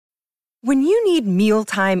When you need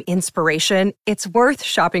mealtime inspiration, it's worth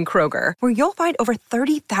shopping Kroger, where you'll find over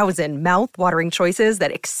 30,000 mouth-watering choices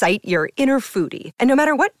that excite your inner foodie. And no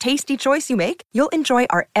matter what tasty choice you make, you'll enjoy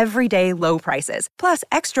our everyday low prices, plus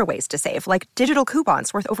extra ways to save, like digital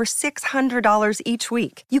coupons worth over $600 each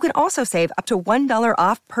week. You can also save up to $1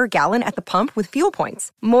 off per gallon at the pump with fuel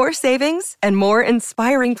points. More savings and more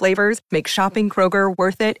inspiring flavors make shopping Kroger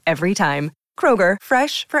worth it every time. Kroger,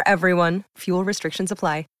 fresh for everyone. Fuel restrictions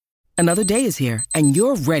apply. Another day is here, and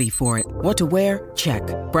you're ready for it. What to wear? Check.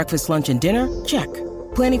 Breakfast, lunch, and dinner? Check.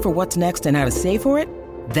 Planning for what's next and how to save for it?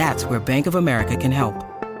 That's where Bank of America can help.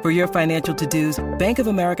 For your financial to-dos, Bank of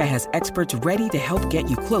America has experts ready to help get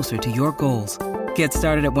you closer to your goals. Get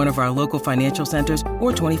started at one of our local financial centers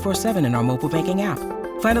or 24/7 in our mobile banking app.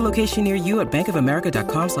 Find a location near you at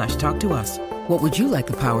bankofamerica.com/talktous. What would you like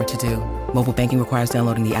the power to do? Mobile banking requires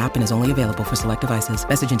downloading the app and is only available for select devices.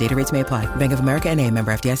 Message and data rates may apply. Bank of America N.A.,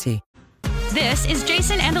 member FDIC. This is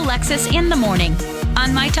Jason and Alexis in the morning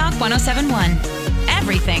on My Talk 107.1.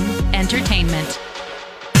 Everything entertainment.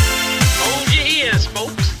 Hold your ears,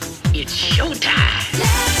 folks. It's showtime.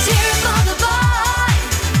 Let's hear it for the boy.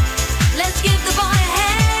 Let's give the boy a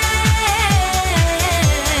hand.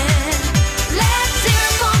 Let's hear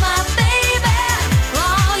it for my baby.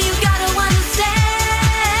 Oh, you gotta understand.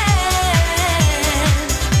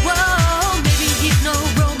 Whoa, maybe he's no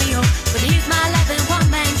Romeo, but he's my life and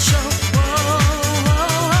one-man show.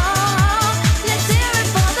 Whoa, let's hear it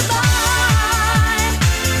for the boy.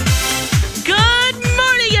 Good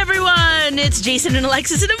morning, everyone. It's Jason and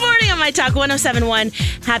Alexis in the morning on My Talk 107.1.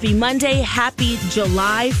 Happy Monday. Happy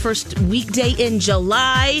July. First weekday in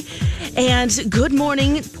July. And good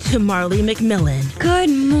morning to Marley McMillan. Good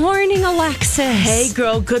morning, Alexis. Hey,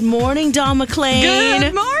 girl. Good morning, Dawn McClain.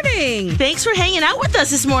 Good morning. Thanks for hanging out with us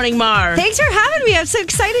this morning, Mar. Thanks for having me. I'm so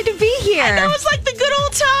excited to be here. I know, it's like the good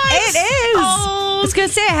old times. It is. Oh. I was going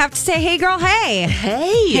to say, I have to say, hey, girl, hey.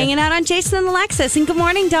 Hey. Hanging out on Jason and Alexis. And good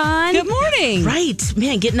morning, Dawn. Good morning. Right.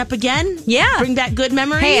 Man, getting up again? Yeah. Bring back good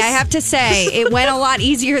memories? Hey, I have to say, it went a lot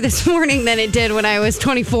easier this morning than it did when I was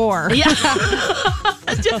 24. Yeah.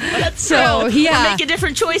 That's So, true. yeah. We're making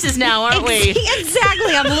different choices now, aren't we?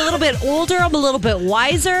 Exactly. I'm a little bit older. I'm a little bit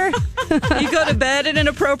wiser. You go to bed at an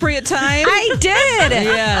appropriate time? I did.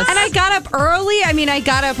 Yes. And I got up early.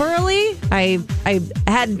 I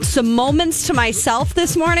had some moments to myself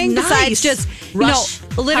this morning Nice. besides just, Rush,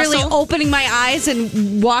 literally hustle. opening my eyes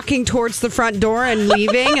and walking towards the front door and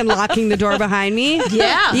leaving and locking the door behind me.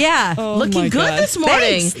 Yeah. Yeah. Looking my good God. this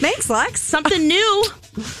morning. Thanks, Lex. Something new.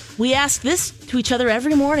 We ask this to each other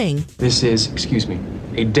every morning. This is, excuse me,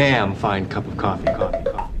 a damn fine cup of coffee.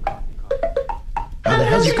 How the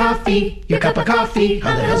hell's your coffee? Your cup of coffee?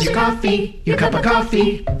 How the hell's your coffee? Your cup of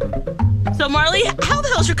coffee? So, Marley, how the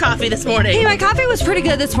hell's your coffee this morning? Hey, my coffee was pretty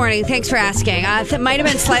good this morning. Thanks for asking. It might have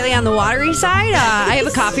been slightly on the watery side. I have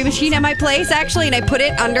a coffee machine at my place, actually, and I put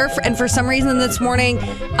it under, and for some reason this morning,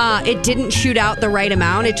 it didn't shoot out the right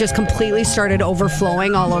amount. It just completely started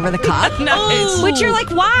overflowing all over the cup. Nice. Which you're like,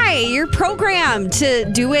 why? You're programmed to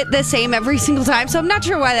do it the same every single time. So I'm not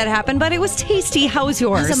sure why that happened, but it was tasty. How was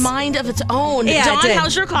yours? It has a mind of its own. Yeah, it Dawn, did.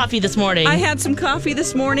 how's your coffee this morning? I had some coffee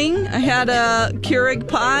this morning. I had a Keurig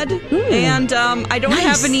pod, and I don't Nice.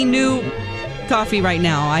 have any new coffee right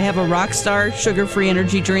now. I have a Rockstar sugar-free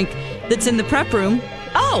energy drink that's in the prep room.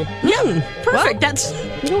 Oh, yeah. Perfect. That's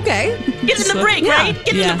okay. get in the break, right?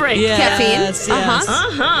 Get in the break. Yes, Caffeine? yes.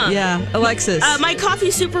 Uh-huh. Yeah, Alexis. My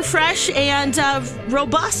coffee's super fresh and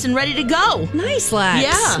robust and ready to go. Nice, Lex.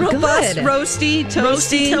 Yeah. Robust, Good. roasty, Roasty,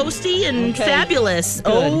 toasty. toasty, and Okay. fabulous.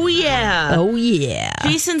 Good. Oh, yeah. Oh, yeah.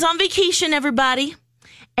 Jason's on vacation, everybody.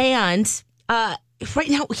 And right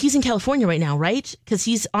now, he's in California right now, right? Because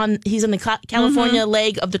he's on the California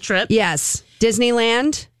leg of the trip. Yes.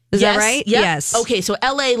 Disneyland. Is that right? Yep. Yes. Okay, so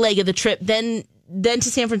LA leg of the trip, then to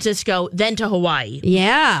San Francisco, then to Hawaii.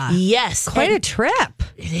 Yeah. Yes. Quite and a trip.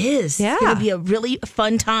 It is. Yeah. It'll be a really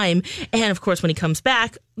fun time. And of course, when he comes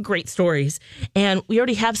back, great stories. And we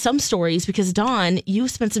already have some stories because, Dawn, you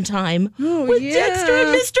spent some time with yeah. Dexter and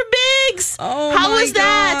Mr. Biggs. Oh, How my was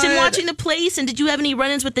that? And God. watching the place? And did you have any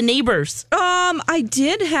run-ins with the neighbors? I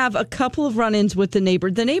did have a couple of run-ins with the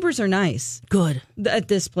neighbor. The neighbors are nice. Good. At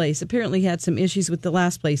this place. Apparently he had some issues with the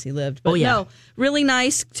last place he lived. But Oh, yeah. no, really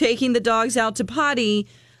nice taking the dogs out to potty.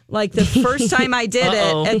 Like the first time I did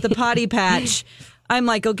Uh-oh. it at the potty patch, I'm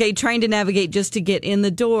like, okay, trying to navigate just to get in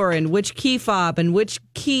the door and which key fob and which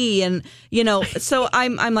key. And, so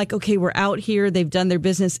I'm like, okay, we're out here. They've done their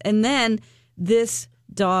business. And then this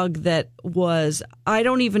dog that was, I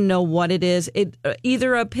don't even know what it is.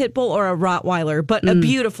 Either a pit bull or a Rottweiler, but a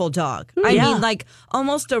beautiful dog. I Yeah. mean, like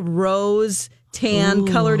almost a rose tan,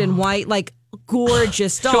 colored in white, like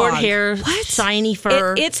gorgeous dog. Short hair, shiny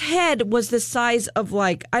fur. Its head was the size of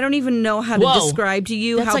like, I don't even know how to Whoa. describe to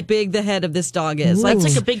you That's how like- big the head of this dog is. That's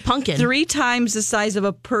like a big pumpkin. 3 times the size of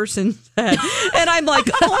a person's head. And I'm like,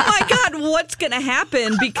 oh my God, what's going to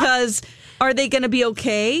happen? Because are they going to be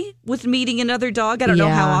okay with meeting another dog? I don't know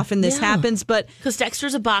how often this happens, but Because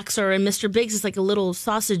Dexter's a boxer and Mr. Biggs is like a little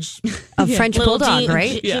sausage. A French little bulldog, Dean-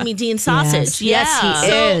 right? Jimmy Dean sausage. Yes, he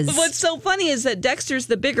is. So what's so funny is that Dexter's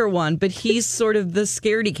the bigger one, but he's sort of the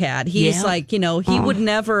scaredy cat. He's like, he would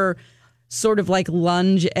never sort of like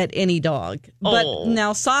lunge at any dog. But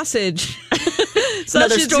now Sausage,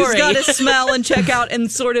 Sausage story. has got to smell and check out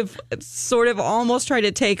and sort of almost try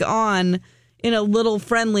to take on in a little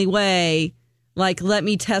friendly way. Like, let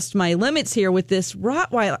me test my limits here with this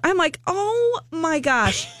Rottweiler. I'm like, oh my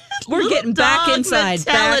gosh. We're getting back dog inside.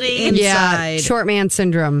 mentality. Yeah, short man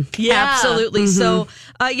syndrome. Yeah. Absolutely. So,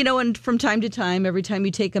 and from time to time, every time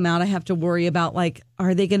you take them out, I have to worry about, like,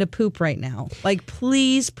 are they going to poop right now? Like,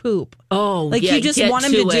 please poop. Oh, like, yeah, you just get want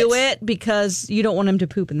them to to do it. it because you don't want them to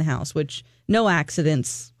poop in the house, which no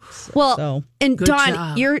accidents. Well, So, and Good Dawn,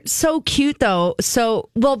 job. you're so cute though. So,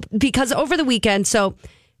 because over the weekend, so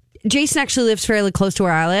Jason actually lives fairly close to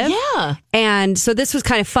where I live. Yeah. And so this was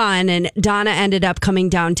kind of fun. And Donna ended up coming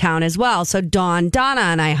downtown as well. So Donna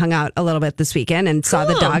and I hung out a little bit this weekend and saw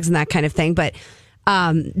the dogs and that kind of thing. But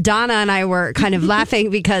Donna and I were kind of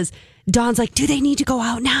laughing because Dawn's like, do they need to go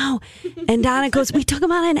out now? And Donna goes, we took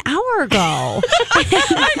them out an hour ago. Like,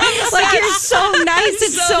 you're so nice.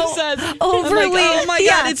 It's so sad. I'm overly. like, oh my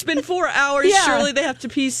Yeah. God, it's been 4 hours. Yeah. Surely they have to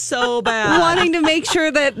pee so bad. Wanting to make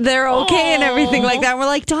sure that they're okay and everything like that. We're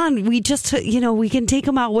like, Dawn, we just, we can take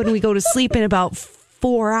them out when we go to sleep in about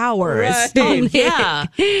 4 hours. Right. Don't they? Yeah.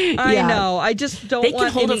 I know. I just don't They want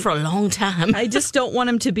can hold any- it for a long time. I just don't want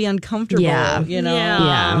them to be uncomfortable. Yeah.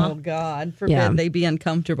 Yeah. Oh God, forbid Yeah. they be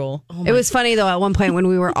uncomfortable. It was funny though, at one point when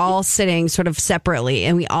we were all sitting sort of separately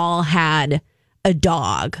and we all had a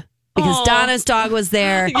dog. Because Donna's dog was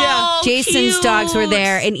there, Yeah. Jason's Cute. dogs were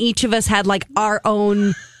there, and each of us had like our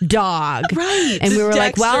own dog. Right. And we were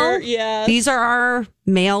like, Dexter, well, yes. these are our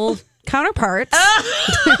male counterparts.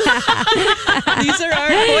 These are our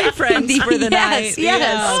boyfriends for the Yes, night. yes. Yeah,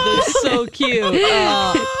 they're so cute.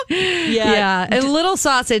 Oh. Yeah, and little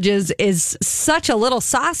sausage is such a little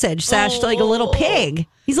sausage, Sash, like a little pig.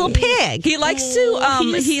 He's a little pig. He likes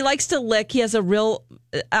to lick. He has a real.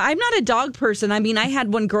 I'm not a dog person. I mean, I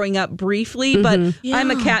had one growing up briefly, but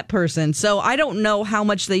I'm a cat person, so I don't know how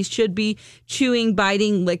much they should be chewing,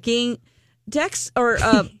 biting, licking. Dex or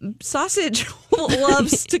Sausage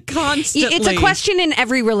loves to constantly. It's a question in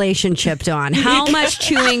every relationship, Dawn. How much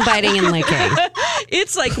chewing, biting, and licking?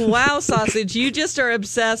 It's like, wow, Sausage, you just are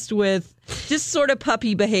obsessed with just sort of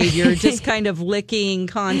puppy behavior, just kind of licking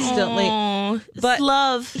constantly. Aww, it's But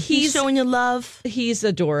love. He's showing you love. He's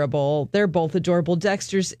adorable. They're both adorable.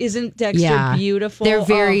 Isn't Dexter beautiful? They're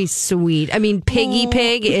very Oh. sweet. I mean, Piggy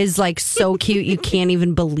Pig is like so cute. You can't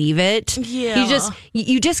even believe it. Yeah.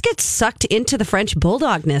 You just get sucked into the French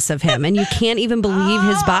bulldogness of him, and you can't even believe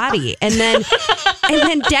his body. And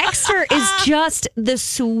then Dexter is just the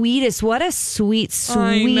sweetest. What a sweet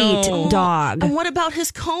dog. And what about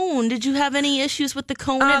his cone? Did you have any issues with the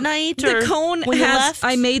cone at night? The or cone when you has. left?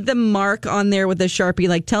 I made the mark on there with a Sharpie.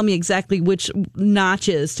 Like, tell me exactly which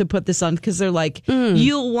notches to put this on, because they're like,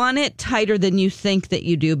 you'll want it tighter than you think that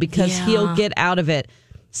you do, because he'll get out of it.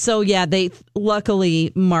 So yeah, they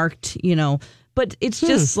luckily marked. But it's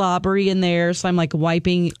just slobbery in there, so I'm like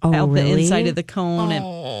wiping out the inside of the cone.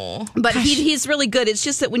 But he's really good. It's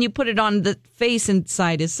just that when you put it on, the face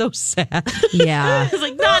inside is so sad. Yeah. He's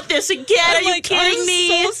like, not this again. Are you kidding I'm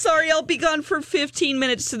me? so sorry. I'll be gone for 15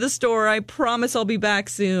 minutes to the store. I promise I'll be back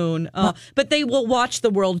soon. But they will watch the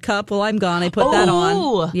World Cup while I'm gone. I put that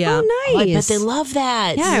on. Yeah. Oh, nice. I bet they love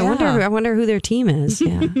that. Yeah, I wonder who their team is.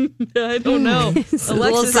 Yeah. I don't know.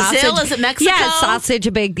 Little Alexis, Brazil, is it Mexico? Yeah, sausage,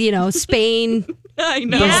 a big, Spain. I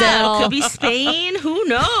know. Yeah, Brazil. it could be Spain. Who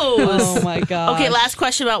knows? Oh my God. Okay, last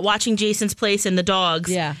question about watching Jason's Place and the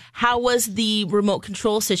dogs. Yeah. How was the remote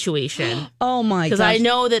control situation? Oh my God. Because I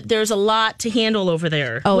know that there's a lot to handle over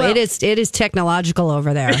there. Oh, it is technological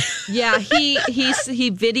over there. Yeah, he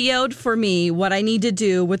videoed for me what I need to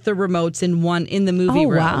do with the remotes in the movie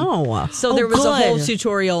room. Wow. So there was a whole good.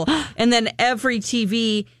 tutorial, and then every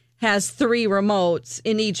TV has 3 remotes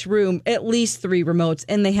in each room, at least 3 remotes,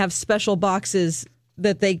 and they have special boxes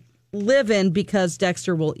that they live in because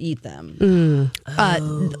Dexter will eat them.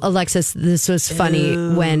 Alexis, this was funny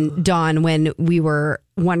when we were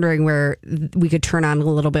wondering where we could turn on a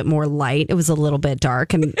little bit more light. It was a little bit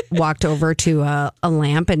dark, and walked over to a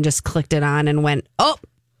lamp and just clicked it on and went, oh,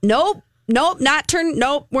 nope.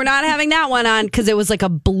 we're not having that one on because it was like a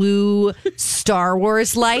blue Star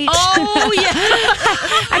Wars light. Oh, yeah.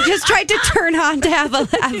 I just tried to turn on to have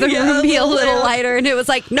the room be a little lighter, and it was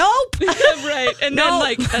like, nope. Right. And then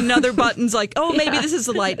like another button's like, oh, maybe this is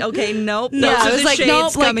the light. Okay, nope. Those are it was the like, shades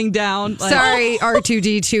nope, like, coming down. Like, Sorry,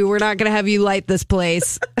 R2D2, we're not going to have you light this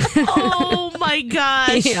place. Oh, my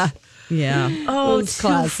gosh. Yeah. Oh, It's too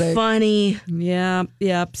classic. funny. Yeah.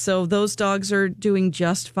 So those dogs are doing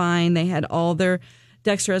just fine. They had all their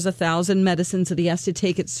Dexter has 1,000 medicines that he has to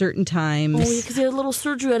take at certain times. Oh, because he had a little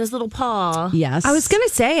surgery on his little paw. Yes. I was going to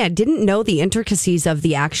say, I didn't know the intricacies of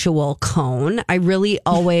the actual cone. I really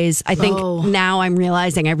always, I think now I'm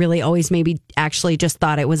realizing I really always maybe actually just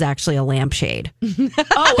thought it was actually a lampshade. Because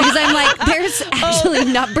I'm like, there's actually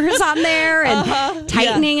numbers on there and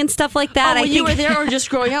tightening and stuff like that. When you were there or just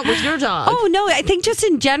growing up with your dog? Oh, no, I think just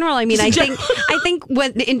in general. I mean, I think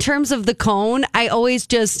when in terms of the cone, I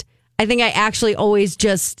actually always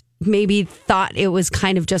just maybe thought it was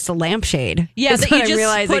kind of just a lampshade. Yeah, that's that what you I'm just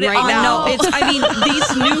realizing put it right on. now. No,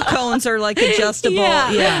 these new cones are like adjustable.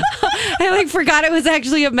 Yeah. I forgot it was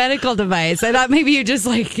actually a medical device. I thought maybe you just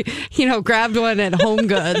grabbed one at Home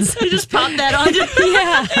Goods. You just popped that on.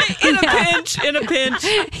 In a pinch.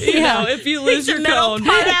 You know, if you lose your cone.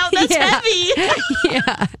 Part out, that's heavy.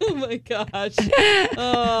 Yeah. Oh my gosh.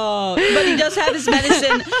 Oh, but he does have his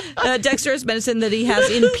medicine. Dexter has medicine that he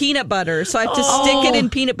has in peanut butter. So I have to stick it in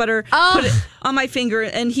peanut butter, put it on my finger,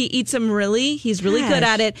 and he eats them he's really good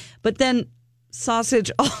at it. But then sausage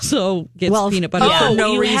also gets peanut butter for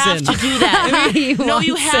no reason. You have to do that.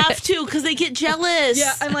 You have it. to because they get jealous.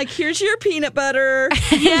 Yeah, I'm like, here's your peanut butter.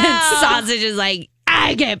 Yeah. Sausage is like,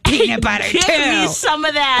 I get peanut butter too. Give me some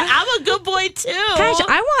of that. I'm a good boy too. Gosh,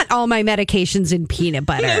 I want all my medications in peanut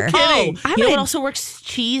butter. You know what also works?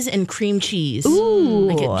 Cheese and cream cheese. Ooh.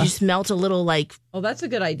 Like you just melt a little That's a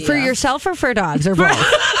good idea. For yourself or for dogs or both?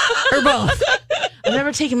 Or both? I've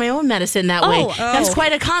never taken my own medicine that way. That's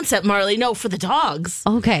quite a concept, Marley. No, for the dogs.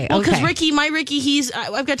 Okay. Well, because Ricky,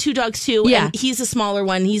 I've got two dogs too. Yeah. And he's a smaller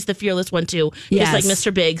one. He's the fearless one too. Yes. Just like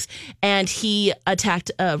Mr. Biggs. And he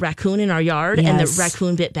attacked a raccoon in our yard and the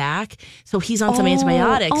raccoon bit back. So he's on some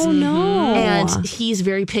antibiotics. Oh, no. And he's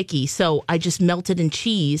very picky. So I just melted in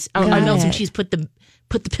cheese. I melted in cheese, put the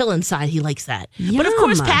pill inside. He likes that. Yum. But of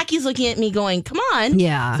course, Packy's looking at me going, come on.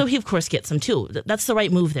 Yeah. So he, of course, gets some too. That's the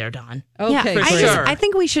right move there, Dawn. Okay, for sure. I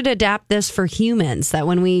think we should adapt this for humans, that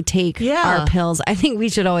when we take our pills, I think we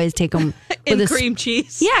should always take them in with cream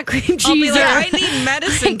cheese. Yeah, cream cheese. I'll be like, I need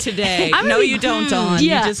medicine today. No, you don't, Dawn.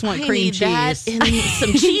 Yeah. You just want I cream need cheese. That and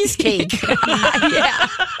some cheesecake.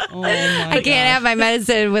 Oh I can't have my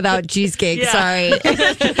medicine without cheesecake. Yeah. Sorry. You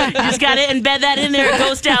just got to embed that in there. It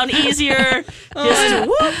goes down easier. Just,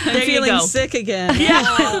 whoop, there I'm you feeling go. sick again. Yeah.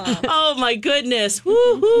 Oh, my goodness.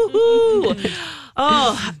 Woo, woo, woo.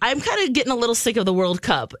 Oh, I'm kind of getting a little sick of the World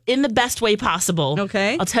Cup in the best way possible.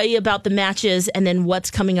 Okay. I'll tell you about the matches and then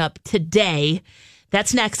what's coming up today.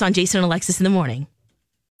 That's next on Jason and Alexis in the Morning.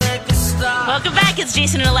 Welcome back. It's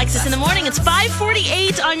Jason and Alexis in the Morning. It's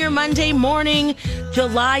 5:48 on your Monday morning,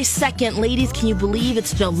 July 2nd. Ladies, can you believe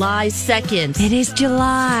it's July 2nd? It is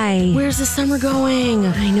July. Where's the summer going?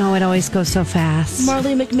 I know, it always goes so fast.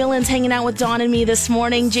 Marley McMillan's hanging out with Dawn and me this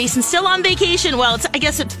morning. Jason's still on vacation. Well, I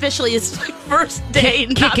guess it officially is first day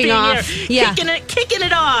not Kicking being off. here. Yeah. Kicking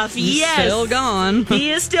it off. Yes. Still gone.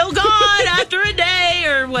 He is still gone after a day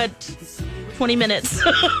or what? 20 minutes.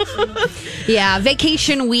 Yeah,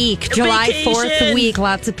 vacation week, July 4th week.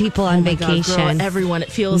 Lots of people on vacation. God, girl, everyone.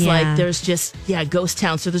 It feels Yeah. like there's just, ghost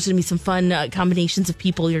town. So there's going to be some fun combinations of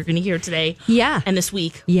people you're going to hear today. Yeah. And this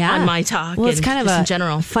week Yeah. on My Talk. Well, it's and kind of just a in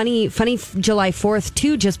general. funny July 4th,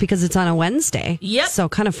 too, just because it's on a Wednesday. Yep. So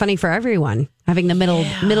kind of funny for everyone, having the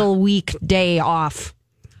middle week day off.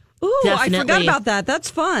 Ooh, Definitely. I forgot about that.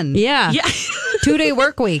 That's fun. Yeah. Yeah. 2-day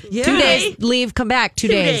work week. Yeah. 2 days, leave, come back. 2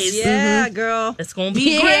 days. Yeah, girl. It's going to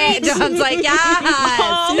be Yeah, great. John's like, yes.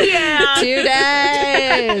 Oh, yeah. 2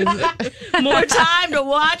 days. More time to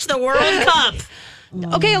watch the World Cup.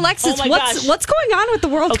 Okay, Alexis, Oh my gosh. what's going on with the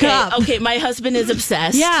World Cup? Okay, my husband is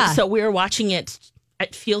obsessed. Yeah. So we're watching it.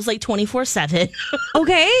 It feels like 24/7.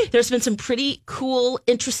 Okay. There's been some pretty cool,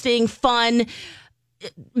 interesting, fun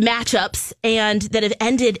matchups and that have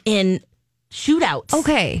ended in shootouts.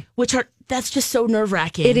 Okay. That's just so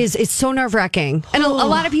nerve-wracking. It is. It's so nerve-wracking. And a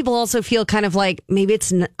lot of people also feel kind of like maybe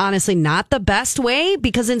it's honestly not the best way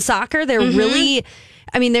because in soccer, they're really...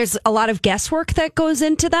 I mean, there's a lot of guesswork that goes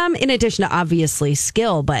into them, in addition to obviously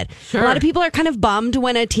skill. But a lot of people are kind of bummed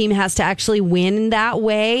when a team has to actually win that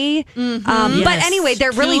way. But anyway,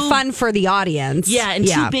 they're really fun for the audience. Yeah, and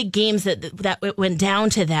two big games that went down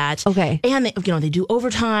to that. Okay. And they do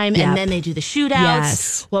overtime, and then they do the shootouts.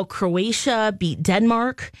 Yes. Well, Croatia beat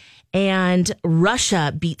Denmark, and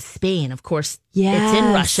Russia beat Spain. Of course, it's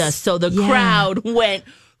in Russia, so the crowd went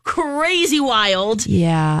crazy wild.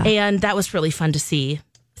 Yeah. And that was really fun to see.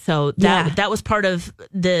 So that was part of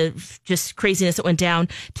the just craziness that went down.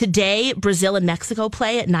 Today, Brazil and Mexico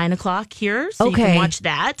play at 9:00 here. So you can watch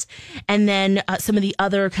that. And then some of the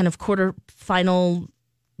other kind of quarterfinal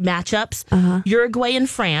matchups. Uruguay and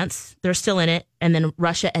France, they're still in it. And then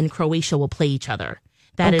Russia and Croatia will play each other.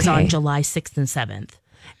 That is on July 6th and 7th.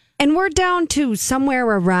 And we're down to somewhere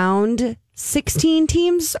around 16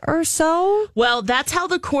 teams or so. Well, that's how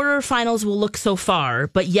the quarterfinals will look so far.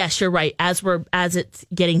 But yes, you're right. As it's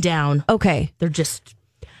getting down, they're just.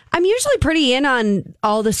 I'm usually pretty in on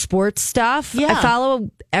all the sports stuff. Yeah. I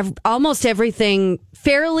follow almost everything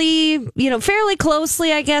fairly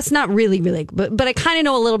closely, I guess. Not really, but I kind of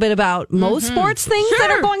know a little bit about most sports things that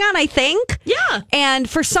are going on, I think. Yeah. And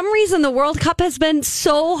for some reason, the World Cup has been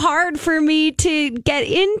so hard for me to get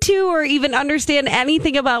into or even understand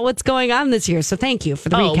anything about what's going on this year. So thank you for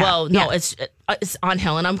the recap. Oh, well, no, it's on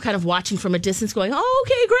Helen. I'm kind of watching from a distance going, oh,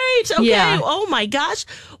 okay, great. Okay. Yeah. Oh, my gosh.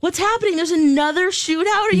 What's happening? There's another shootout?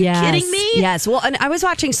 Are you kidding me? Yes. Well, and I was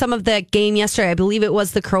watching some of the game yesterday. I believe it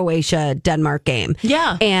was the Croatia-Denmark game.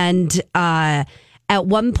 Yeah. And at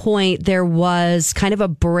one point, there was kind of a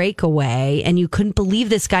breakaway, and you couldn't believe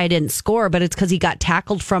this guy didn't score, but it's because he got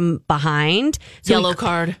tackled from behind. So Yellow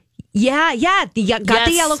card. Yeah. Got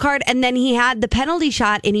the yellow card, and then he had the penalty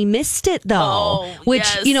shot, and he missed it, though. Which,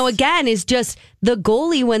 again, is just the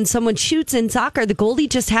goalie. When someone shoots in soccer, the goalie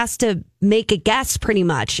just has to make a guess pretty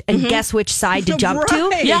much and guess which side to jump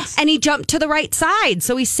to. Yes. And he jumped to the right side,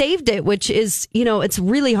 so he saved it, which is, it's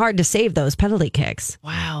really hard to save those penalty kicks.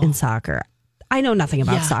 Wow. In soccer. I know nothing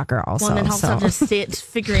about soccer also. Well, and then also just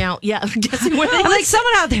figuring out, guessing where they I'm like,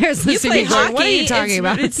 someone out there is listening. What are you talking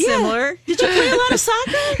about? It's similar. Did you play a lot of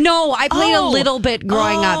soccer? No, I played a little bit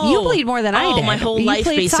growing up. You played more than I did. My whole life, you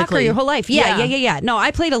played basically. Soccer your whole life. Yeah. No,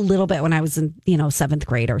 I played a little bit when I was in, 7th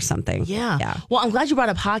grade or something. Yeah. Well, I'm glad you brought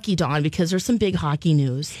up hockey, Dawn, because there's some big hockey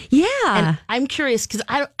news. Yeah. And I'm curious because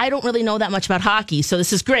I don't really know that much about hockey, so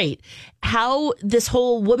this is great. How this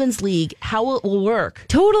whole women's league, how it will work.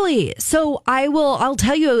 Totally. So I'll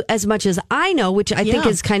tell you as much as I know, which I think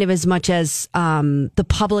is kind of as much as the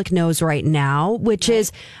public knows right now, which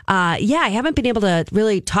is, I haven't been able to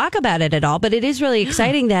really talk about it at all, but it is really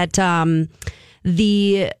exciting that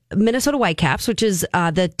the Minnesota Whitecaps, which is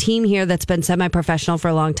the team here that's been semi-professional for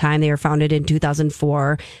a long time. They were founded in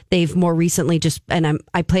 2004. They've more recently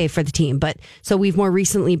I play for the team, but so we've more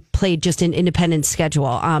recently played just an independent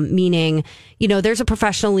schedule, meaning, there's a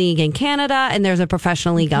professional league in Canada and there's a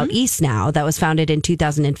professional league out east now that was founded in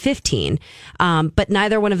 2015. But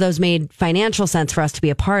neither one of those made financial sense for us to be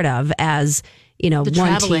a part of as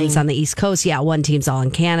one team's on the East Coast. Yeah, one team's all in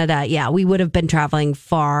Canada. Yeah, we would have been traveling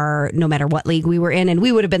far no matter what league we were in, and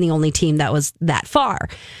we would have been the only team that was that far.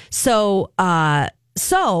 So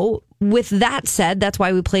with that said, that's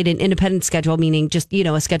why we played an independent schedule, meaning just,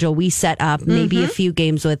 a schedule we set up, maybe a few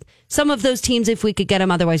games with some of those teams if we could get them.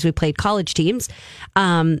 Otherwise, we played college teams.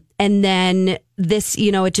 And then this,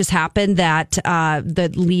 it just happened that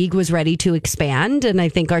the league was ready to expand. And I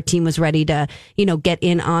think our team was ready to, get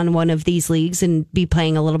in on one of these leagues and be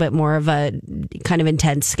playing a little bit more of a kind of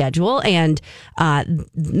intense schedule. And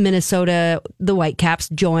Minnesota, the Whitecaps,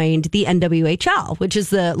 joined the NWHL, which is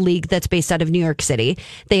the league that's based out of New York City.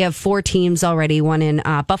 They have 4 teams already, one in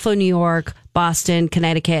Buffalo, New York, Boston,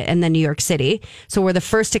 Connecticut, and then New York City. So we're the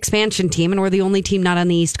first expansion team, and we're the only team not on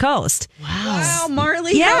the East Coast. Wow,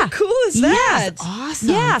 Marley, how cool is that? That's awesome.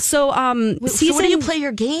 Yeah, so so where do you play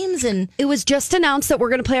your games? And it was just announced that we're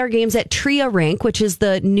going to play our games at Tria Rink, which is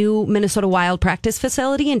the new Minnesota Wild practice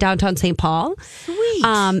facility in downtown St. Paul. Sweet.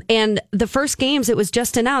 And the first games, it was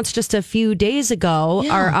just announced just a few days ago,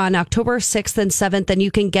 are on October 6th and 7th, and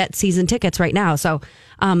you can get season tickets right now. So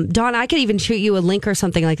Dawn, I could even shoot you a link or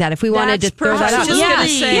something like that if we wanted to throw that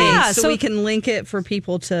out. So we can link it for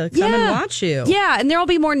people to come and watch you. Yeah, and there will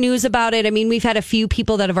be more news about it. I mean, we've had a few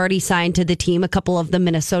people that have already signed to the team, a couple of the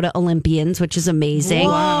Minnesota Olympians, which is amazing.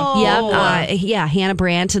 Whoa. Yep. Hannah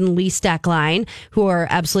Brandt and Lee Steckline, who are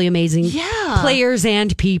absolutely amazing players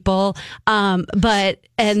and people.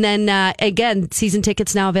 And then again, season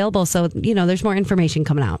tickets now available. So, there's more information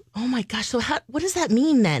coming out. Oh my gosh. So what does that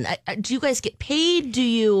mean then? Do you guys get paid?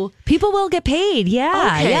 People will get paid.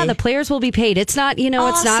 Yeah. Okay. Yeah. The players will be paid. It's not,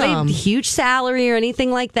 it's not a Awesome. huge salary or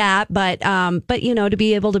anything like that. But to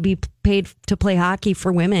be able to be paid to play hockey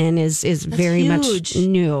for women is very huge. much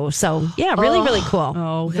new. So yeah, really cool.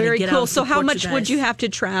 Oh, gotta very get out cool. and So how support much you would guys. you have to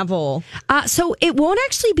travel? So it won't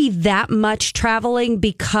actually be that much traveling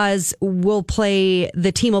because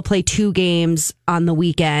the team will play 2 games on the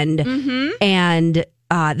weekend, and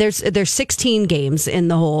there's 16 games in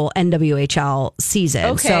the whole NWHL season.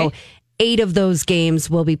 Okay. So 8 of those games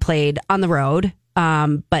will be played on the road.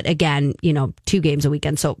 But again, 2 games a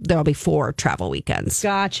weekend, so there'll be 4 travel weekends.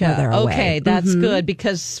 Gotcha. where they're away. Okay, that's good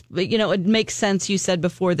because it makes sense. You said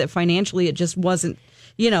before that financially it just wasn't,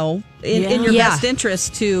 in your Yeah. best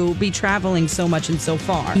interest to be traveling so much and so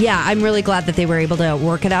far. Yeah, I'm really glad that they were able to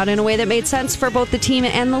work it out in a way that made sense for both the team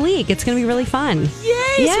and the league. It's going to be really fun.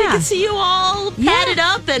 Yay! So we can see you all padded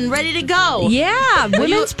up and ready to go. Yeah,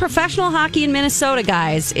 women's professional hockey in Minnesota,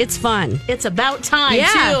 guys. It's fun. It's about time,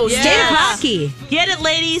 Yeah, too. state of hockey. Get it,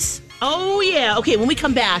 ladies? Oh, yeah. Okay, when we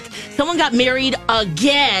come back, someone got married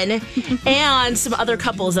again and some other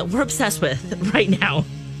couples that we're obsessed with right now.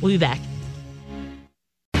 We'll be back.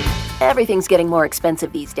 Everything's getting more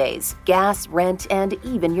expensive these days. Gas, rent, and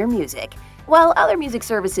even your music. While other music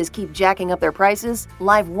services keep jacking up their prices,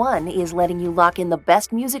 Live One is letting you lock in the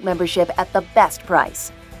best music membership at the best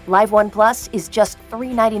price. Live One Plus is just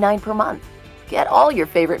 $3.99 per month. Get all your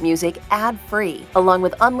favorite music ad-free, along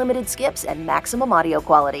with unlimited skips and maximum audio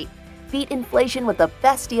quality. Beat inflation with the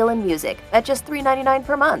best deal in music at just $3.99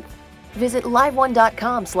 per month. Visit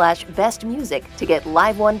liveone.com/bestmusic to get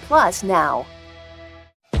Live One Plus now.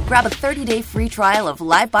 Grab a 30-day free trial of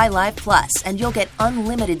Live by Live Plus, and you'll get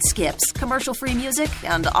unlimited skips, commercial-free music,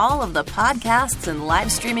 and all of the podcasts and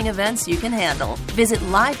live streaming events you can handle. Visit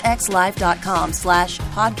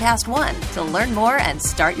livexlive.com/podcast1 to learn more and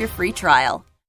start your free trial.